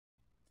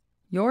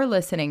You're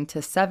listening to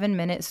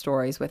 7-Minute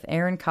Stories with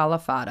Aaron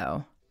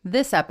Calafato.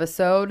 This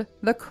episode,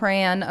 The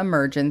Crayon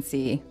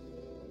Emergency.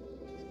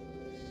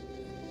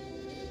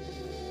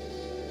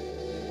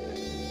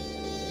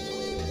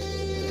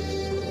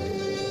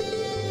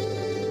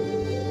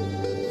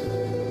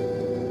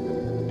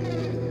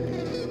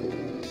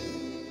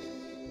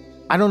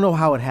 I don't know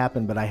how it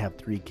happened, but I have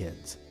 3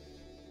 kids.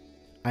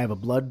 I have a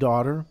blood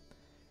daughter,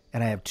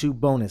 and I have 2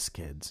 bonus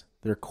kids.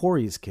 They're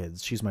Cori's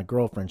kids. She's my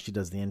girlfriend. She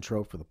does the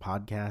intro for the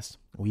podcast.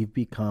 We've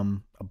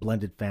become a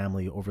blended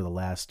family over the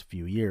last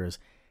few years,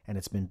 and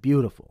it's been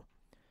beautiful.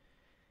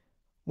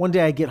 One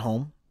day I get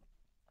home,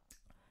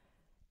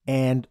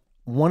 and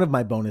one of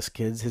my bonus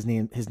kids, his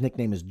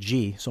nickname is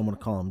G, so I'm going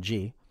to call him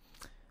G.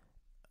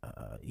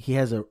 He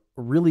has a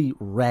really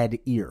red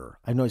ear.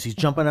 I notice he's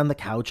jumping on the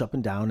couch up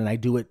and down, and I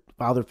do what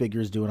father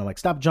figures do, and I'm like,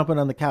 stop jumping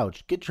on the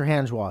couch. Get your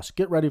hands washed.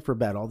 Get ready for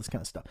bed, all this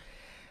kind of stuff.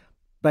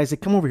 But I said,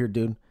 come over here,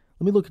 dude.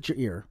 Let me look at your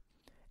ear.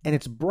 And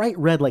it's bright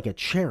red like a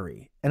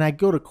cherry. And I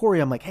go to Cori.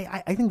 I'm like, hey,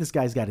 I think this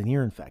guy's got an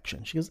ear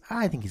infection. She goes,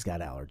 I think he's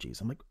got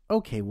allergies. I'm like,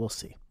 okay, we'll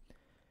see.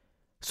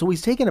 So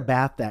he's taking a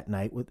bath that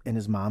night and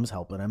his mom's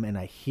helping him. And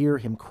I hear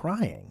him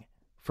crying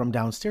from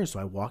downstairs. So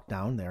I walk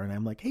down there and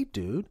I'm like, hey,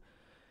 dude,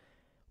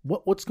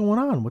 what's going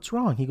on? What's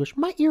wrong? He goes,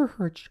 my ear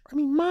hurts.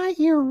 My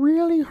ear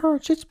really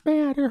hurts. It's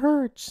bad. It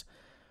hurts.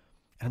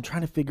 And I'm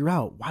trying to figure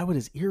out, why would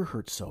his ear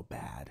hurt so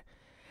bad?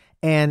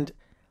 And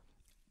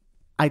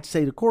I'd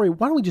say to Cori,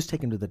 why don't we just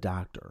take him to the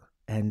doctor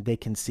and they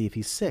can see if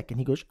he's sick? And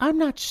he goes, I'm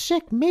not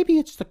sick. Maybe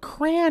it's the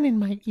crayon in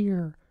my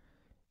ear.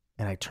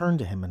 And I turn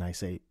to him and I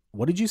say,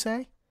 what did you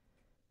say?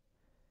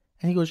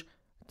 And he goes,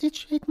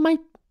 it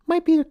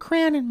might be the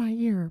crayon in my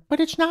ear, but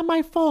it's not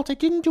my fault. I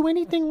didn't do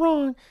anything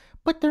wrong,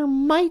 but there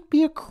might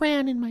be a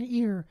crayon in my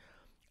ear.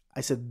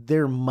 I said,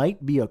 there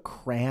might be a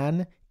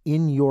crayon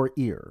in your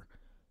ear.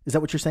 Is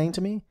that what you're saying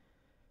to me?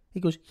 He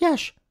goes,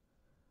 yes.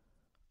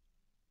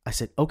 I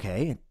said,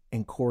 okay.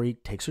 And Cori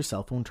takes her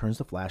cell phone, turns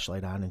the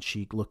flashlight on, and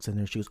she looks in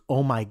there. She goes,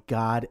 oh my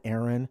God,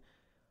 Aaron.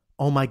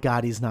 Oh my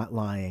God, he's not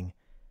lying.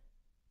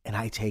 And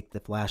I take the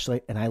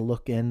flashlight and I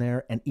look in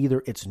there, and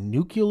either it's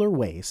nuclear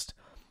waste,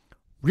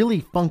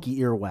 really funky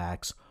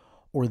earwax,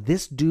 or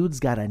this dude's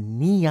got a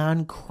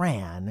neon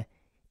crayon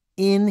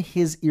in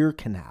his ear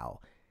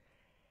canal.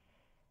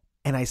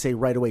 And I say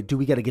right away, dude,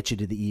 we got to get you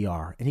to the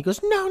ER. And he goes,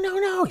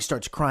 no. He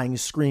starts crying and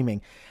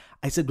screaming.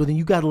 I said, well, then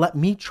you got to let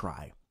me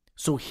try.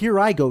 So here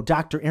I go,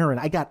 Dr. Aaron.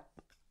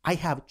 I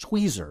have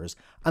tweezers.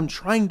 I'm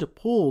trying to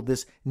pull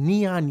this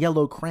neon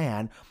yellow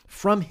crayon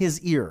from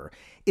his ear.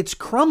 It's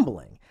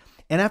crumbling.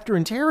 And after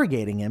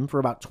interrogating him for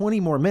about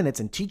 20 more minutes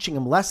and teaching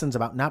him lessons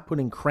about not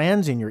putting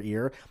crayons in your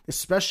ear,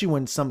 especially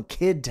when some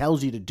kid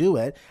tells you to do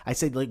it, I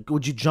said, like,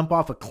 would you jump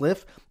off a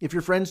cliff if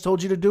your friends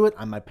told you to do it?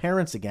 I'm my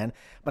parents again.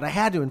 But I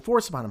had to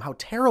enforce upon him how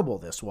terrible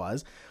this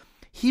was.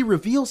 He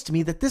reveals to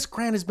me that this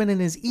crayon has been in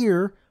his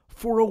ear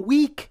for a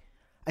week.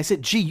 I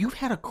said, gee, you've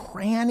had a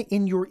crayon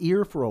in your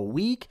ear for a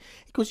week?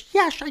 He goes,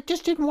 yes, I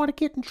just didn't want to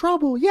get in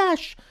trouble,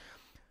 yes.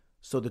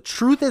 So the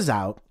truth is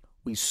out.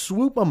 We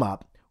swoop him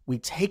up. We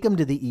take him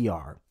to the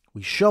ER.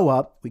 We show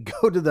up. We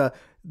go to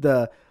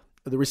the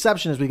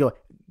receptionist. We go,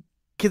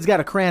 kid's got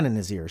a crayon in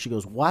his ear. She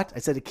goes, what? I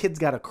said, a kid's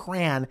got a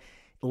crayon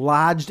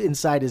lodged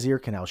inside his ear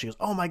canal. She goes,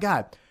 oh my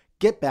God,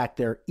 get back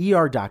there.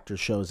 ER doctor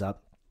shows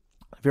up.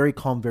 Very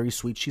calm, very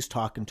sweet. She's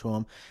talking to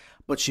him.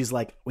 But she's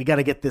like, we got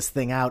to get this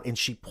thing out. And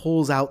she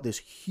pulls out this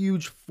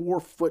huge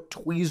 4-foot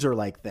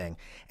tweezer-like thing.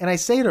 And I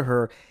say to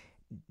her,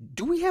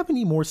 do we have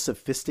any more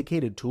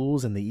sophisticated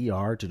tools in the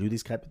ER to do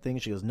these type of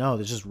things? She goes, no,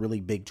 there's just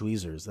really big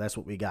tweezers. That's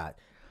what we got.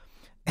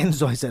 And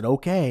so I said,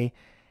 okay.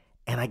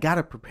 And I got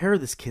to prepare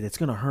this kid. It's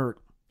going to hurt.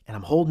 And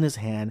I'm holding his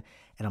hand.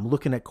 And I'm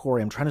looking at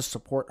Cori. I'm trying to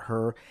support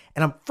her.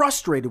 And I'm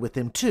frustrated with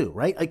him too,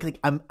 right? Like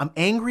I'm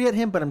angry at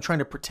him, but I'm trying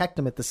to protect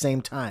him at the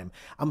same time.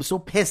 I'm so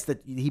pissed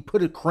that he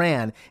put a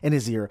crayon in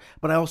his ear,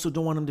 but I also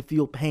don't want him to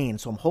feel pain.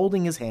 So I'm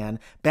holding his hand,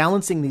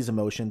 balancing these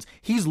emotions.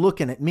 He's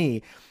looking at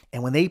me.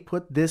 And when they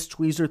put this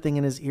tweezer thing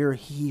in his ear,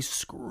 he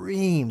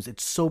screams.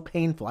 It's so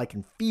painful. I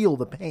can feel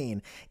the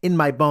pain in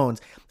my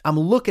bones. I'm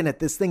looking at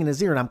this thing in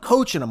his ear and I'm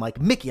coaching him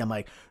like Mickey. I'm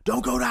like,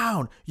 don't go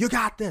down. You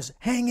got this.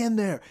 Hang in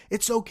there.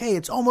 It's okay.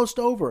 It's almost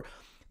over.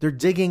 They're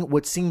digging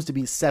what seems to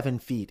be 7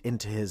 feet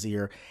into his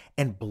ear,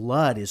 and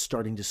blood is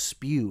starting to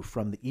spew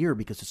from the ear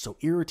because it's so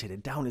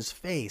irritated down his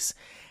face.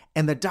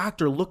 And the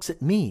doctor looks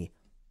at me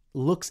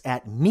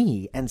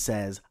and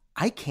says,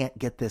 I can't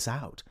get this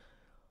out.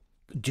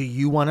 Do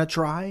you want to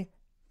try?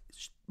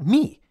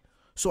 Me.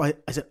 So I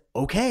said,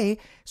 okay.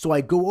 So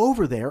I go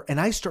over there and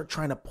I start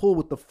trying to pull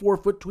with the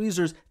 4-foot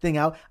tweezers thing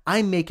out.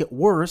 I make it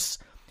worse.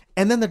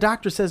 And then the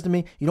doctor says to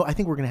me, I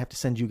think we're going to have to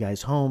send you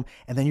guys home,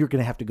 and then you're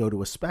going to have to go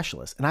to a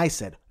specialist. And I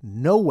said,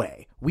 no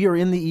way. We are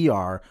in the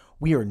ER.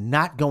 We are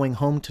not going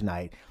home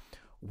tonight.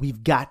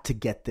 We've got to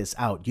get this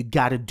out. You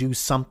got to do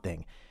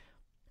something.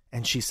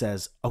 And she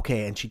says,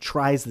 okay. And she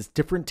tries this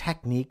different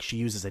technique. She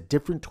uses a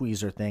different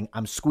tweezer thing.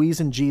 I'm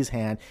squeezing G's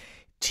hand.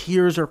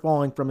 Tears are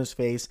falling from his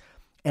face.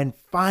 And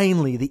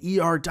finally,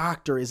 the ER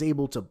doctor is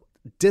able to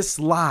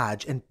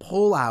dislodge and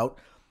pull out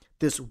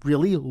this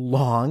really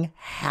long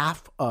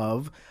half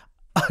of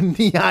a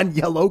neon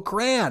yellow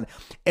crayon.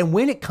 And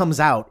when it comes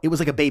out, it was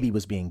like a baby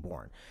was being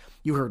born.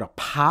 You heard a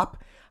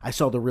pop. I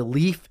saw the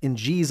relief in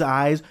G's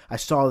eyes. I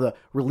saw the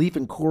relief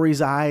in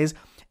Cori's eyes.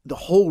 The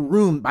whole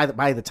room, by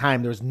the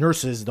time there's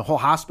nurses, the whole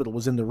hospital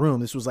was in the room.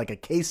 This was like a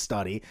case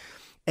study.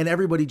 And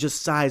everybody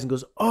just sighs and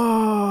goes,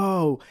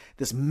 oh,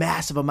 this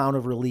massive amount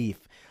of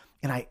relief.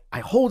 And I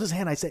hold his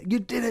hand. I said, you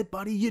did it,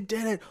 buddy. You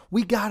did it.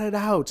 We got it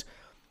out.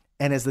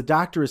 And as the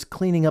doctor is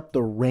cleaning up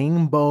the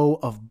rainbow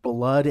of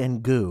blood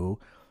and goo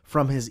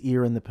from his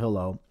ear in the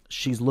pillow,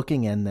 she's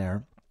looking in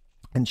there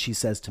and she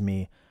says to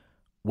me,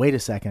 wait a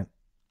second.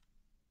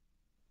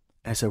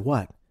 I said,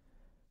 what?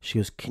 She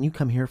goes, can you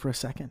come here for a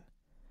second?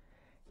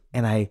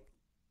 And I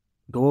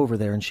go over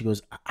there and she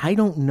goes, I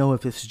don't know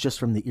if this is just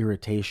from the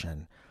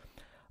irritation,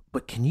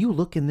 but can you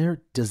look in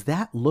there? Does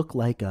that look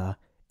like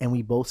and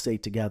we both say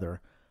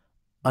together,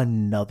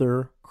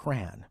 another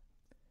crayon?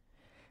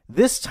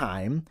 This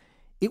time,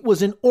 it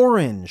was an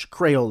orange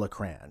Crayola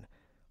crayon.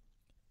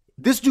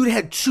 This dude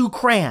had 2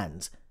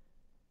 crayons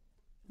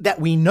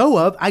that we know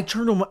of. I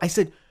turned to him, I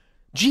said,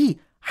 gee,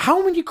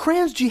 how many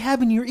crayons do you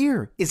have in your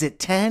ear? Is it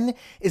 10?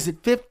 Is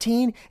it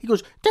 15? He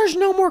goes, there's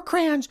no more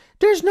crayons.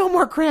 There's no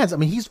more crayons. I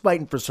mean, he's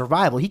fighting for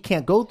survival. He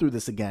can't go through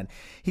this again.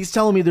 He's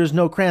telling me there's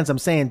no crayons. I'm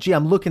saying, gee,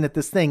 I'm looking at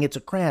this thing. It's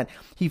a crayon.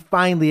 He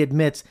finally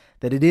admits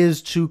that it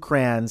is 2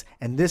 crayons,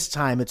 and this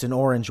time it's an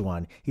orange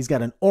one. He's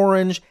got an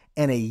orange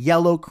and a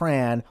yellow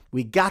crayon.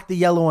 We got the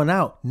yellow one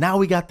out. Now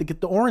we got to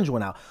get the orange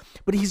one out.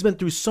 But he's been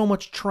through so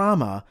much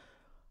trauma,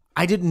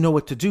 I didn't know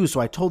what to do. So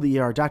I told the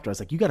ER doctor, I was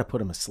like, you got to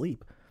put him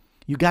asleep.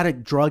 You got to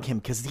drug him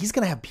because he's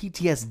going to have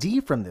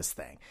PTSD from this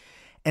thing.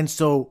 And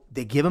so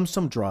they give him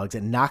some drugs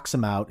and knocks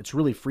him out. It's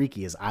really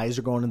freaky. His eyes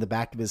are going in the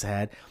back of his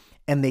head.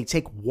 And they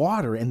take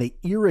water and they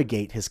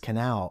irrigate his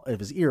canal of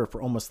his ear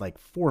for almost like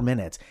 4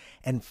 minutes.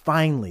 And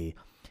finally,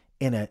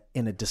 in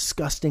a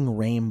disgusting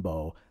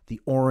rainbow,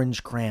 the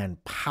orange crayon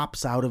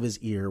pops out of his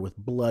ear with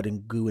blood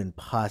and goo and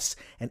pus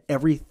and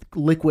every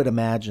liquid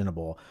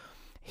imaginable.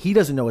 He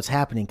doesn't know what's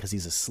happening because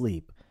he's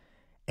asleep.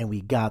 And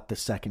we got the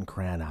second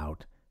crayon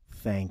out.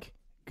 Thank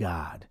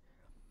God.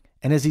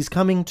 And as he's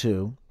coming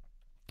to,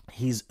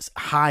 he's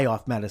high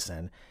off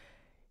medicine.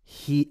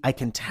 I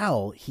can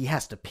tell he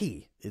has to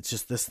pee. It's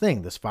just this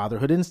thing, this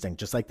fatherhood instinct,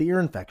 just like the ear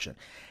infection.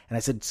 And I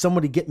said,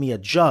 somebody get me a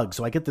jug.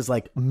 So I get this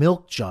like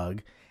milk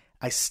jug.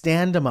 I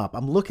stand him up.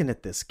 I'm looking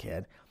at this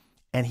kid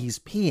and he's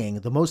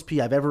peeing, the most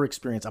pee I've ever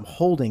experienced. I'm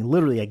holding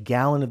literally a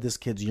gallon of this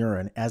kid's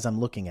urine as I'm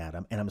looking at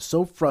him. And I'm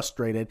so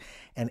frustrated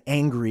and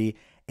angry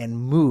and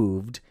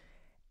moved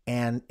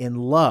and in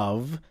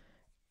love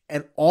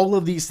and all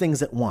of these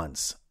things at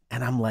once.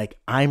 And I'm like,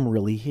 I'm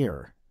really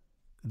here.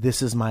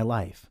 This is my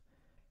life.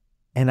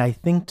 And I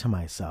think to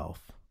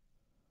myself,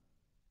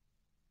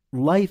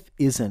 life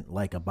isn't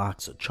like a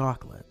box of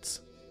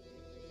chocolates.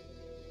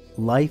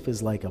 Life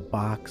is like a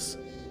box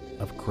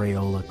of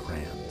Crayola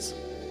crayons.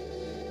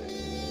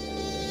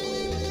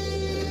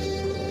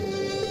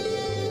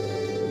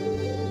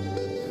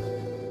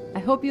 I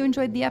hope you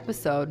enjoyed the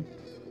episode.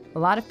 A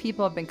lot of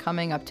people have been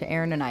coming up to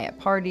Aaron and I at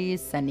parties,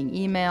 sending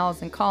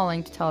emails, and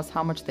calling to tell us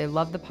how much they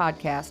love the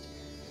podcast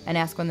and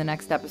ask when the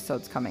next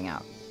episode's coming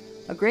out.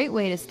 A great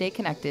way to stay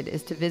connected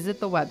is to visit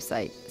the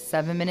website,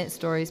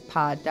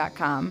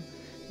 7minutestoriespod.com.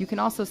 You can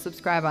also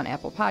subscribe on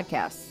Apple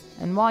Podcasts.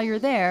 And while you're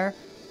there,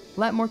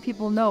 let more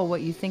people know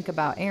what you think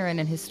about Aaron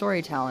and his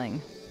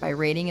storytelling by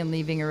rating and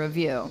leaving a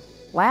review.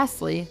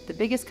 Lastly, the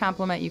biggest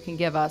compliment you can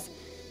give us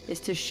is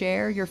to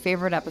share your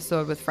favorite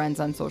episode with friends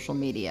on social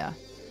media.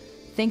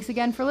 Thanks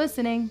again for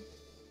listening.